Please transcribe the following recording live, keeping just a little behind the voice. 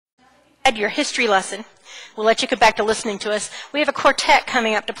Your history lesson. We'll let you get back to listening to us. We have a quartet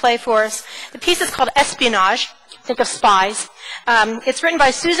coming up to play for us. The piece is called Espionage. Think of spies. It's written by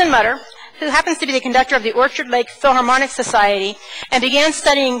Susan Mutter, who happens to be the conductor of the Orchard Lake Philharmonic Society and began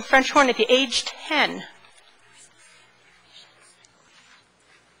studying French horn at the age 10.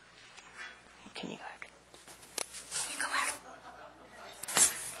 Can you go back? Can you go back?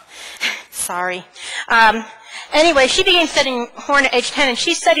 Sorry. Anyway, she began studying horn at age 10, and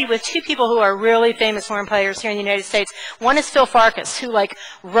she studied with two people who are really famous horn players here in the United States. One is Phil Farkas, who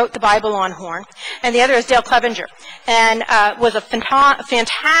wrote the Bible on horn, and the other is Dale Clevenger, and was a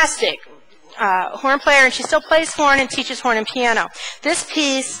fantastic horn player, and she still plays horn and teaches horn and piano. This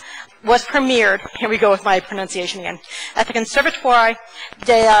piece was premiered, here we go with my pronunciation again, at the Conservatoire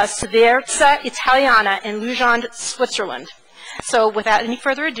della Sverza Italiana in Lugano, Switzerland. So without any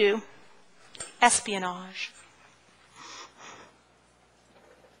further ado, Espionage.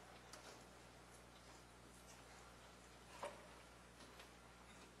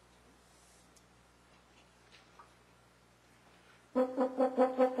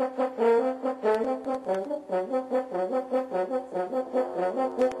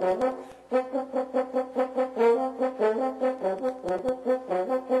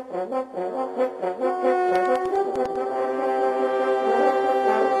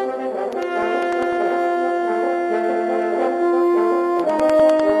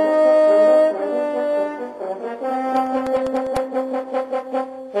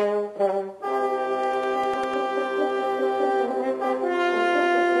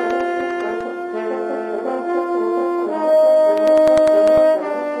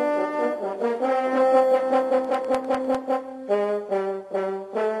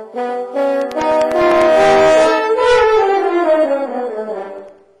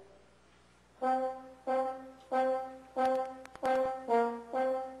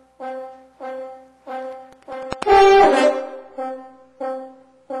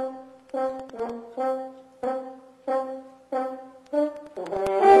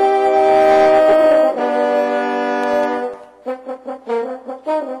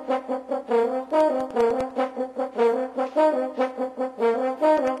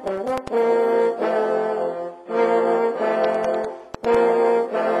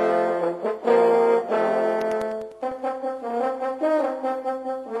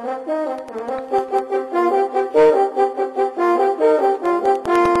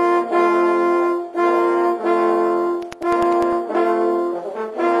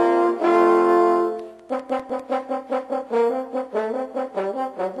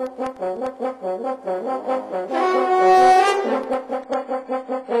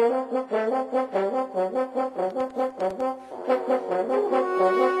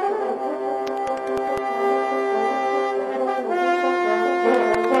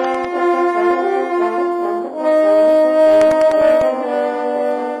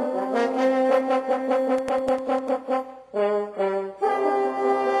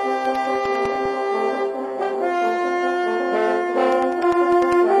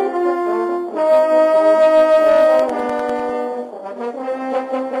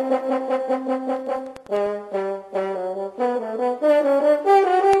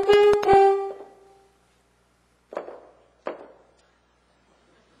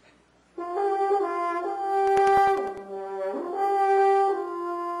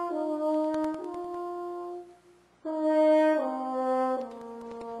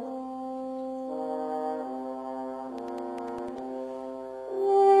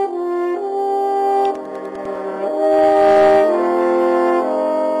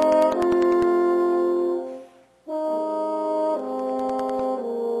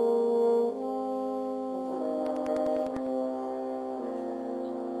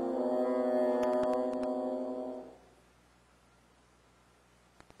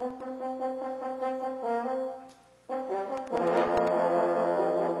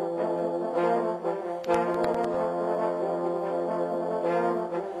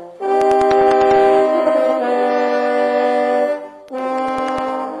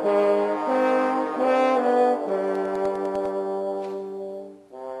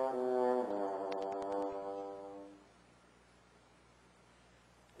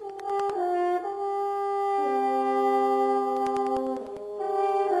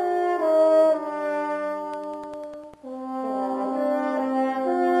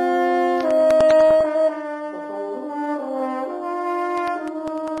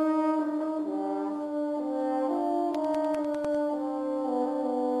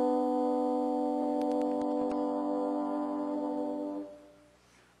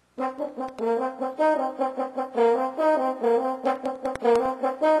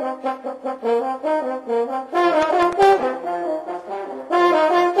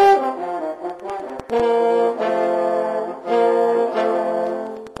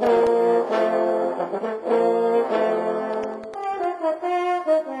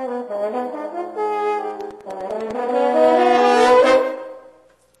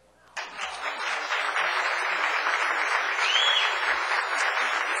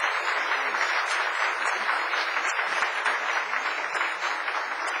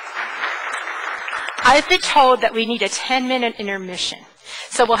 I've been told that we need a 10-minute intermission.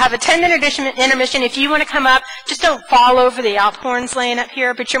 So we'll have a 10-minute intermission. If you want to come up, just don't fall over the Alp horns laying up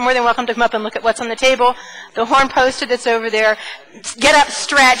here, but you're more than welcome to come up and look at what's on the table. The horn poster that's over there. Get up,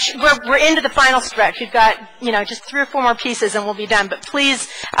 stretch. We're into the final stretch. We've got, just 3 or 4 more pieces and we'll be done. But please,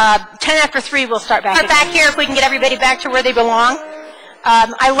 10 after 3, we'll start back. Cut back here if we can get everybody back to where they belong.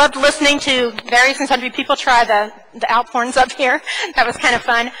 I loved listening to various and sundry people try the Alp horns up here. That was kind of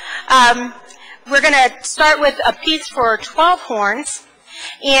fun. We're going to start with a piece for 12 horns.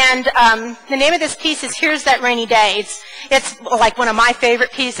 And the name of this piece is Here's That Rainy Day. It's like one of my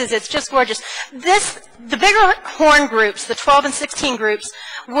favorite pieces. It's just gorgeous. The bigger horn groups, the 12 and 16 groups,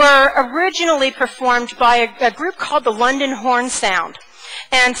 were originally performed by a group called the London Horn Sound.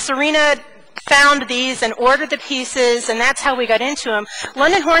 And Serena found these and ordered the pieces, and that's how we got into them.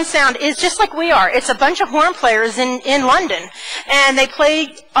 London Horn Sound is just like we are. It's a bunch of horn players in London, and they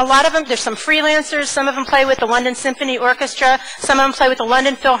play, a lot of them, there's some freelancers, some of them play with the London Symphony Orchestra, some of them play with the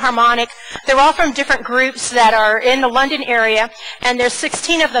London Philharmonic. They're all from different groups that are in the London area, and there's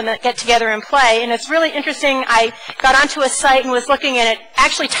 16 of them that get together and play, and it's really interesting. I got onto a site and was looking, and it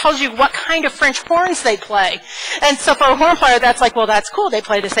actually tells you what kind of French horns they play. And so for a horn player, that's like, well, that's cool. They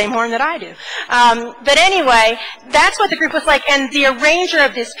play the same horn that I do. But anyway, that's what the group was like. And the arranger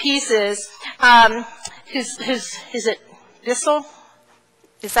of this piece is it Bissell?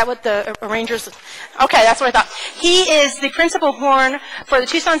 Is that what the arranger's? Okay, that's what I thought. He is the principal horn for the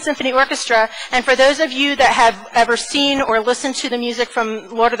Tucson Symphony Orchestra, and for those of you that have ever seen or listened to the music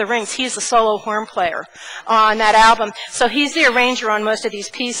from Lord of the Rings, he's the solo horn player on that album. So he's the arranger on most of these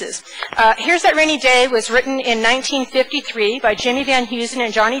pieces. Here's That Rainy Day was written in 1953 by Jimmy Van Heusen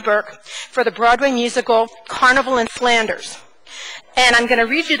and Johnny Burke for the Broadway musical Carnival in Flanders. And I'm going to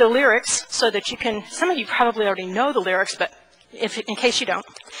read you the lyrics so that you can, some of you probably already know the lyrics, but in case you don't.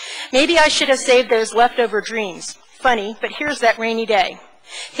 Maybe I should have saved those leftover dreams. Funny, but here's that rainy day.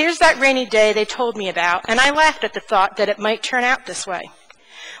 Here's that rainy day they told me about, and I laughed at the thought that it might turn out this way.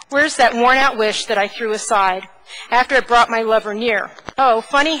 Where's that worn-out wish that I threw aside after it brought my lover near? Oh,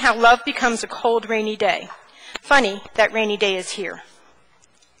 funny how love becomes a cold, rainy day. Funny, that rainy day is here.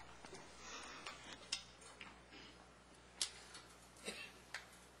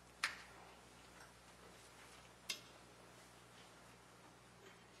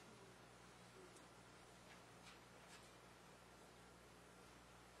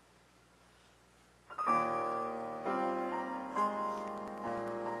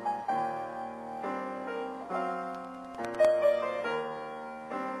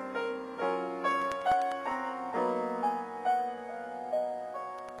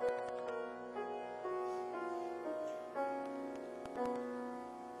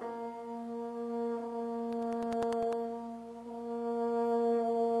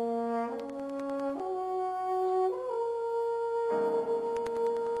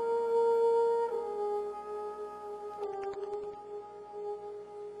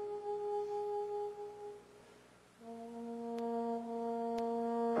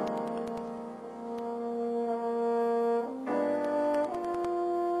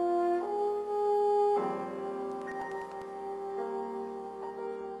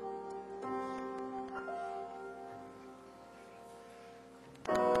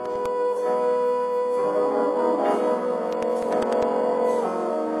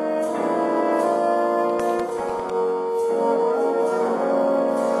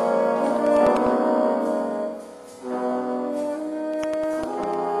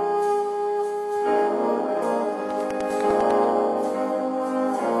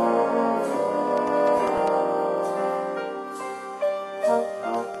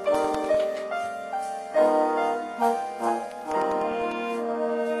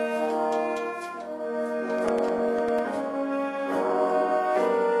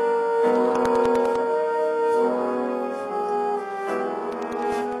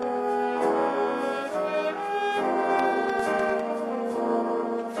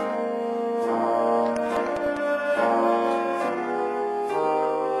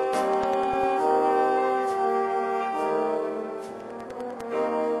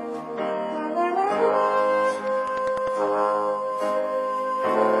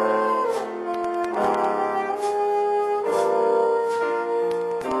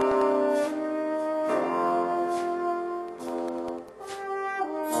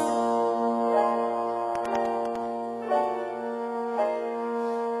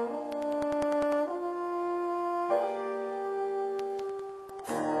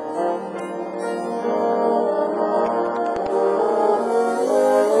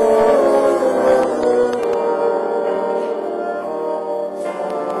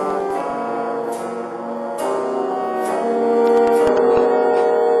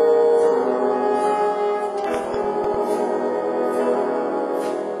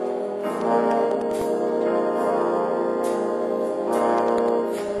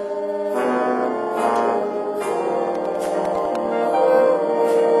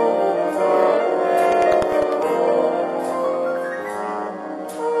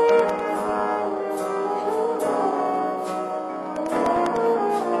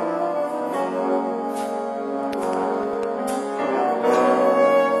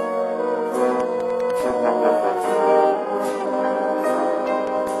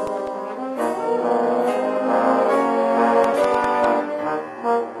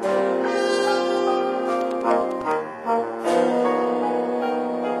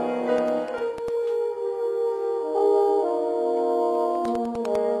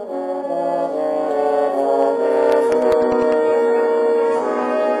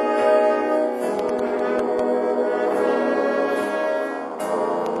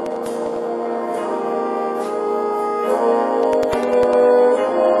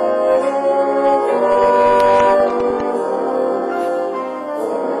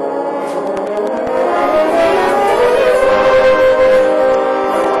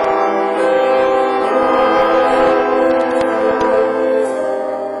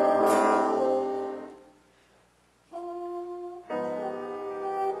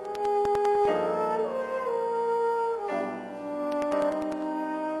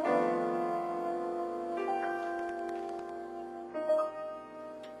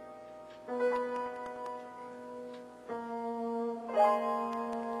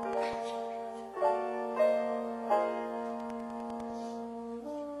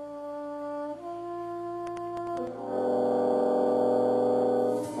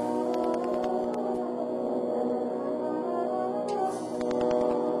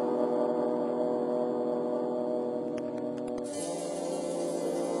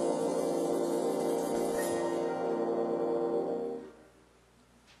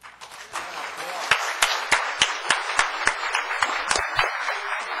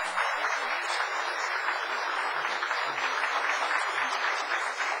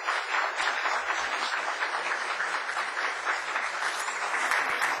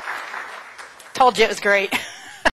 Told you it was great.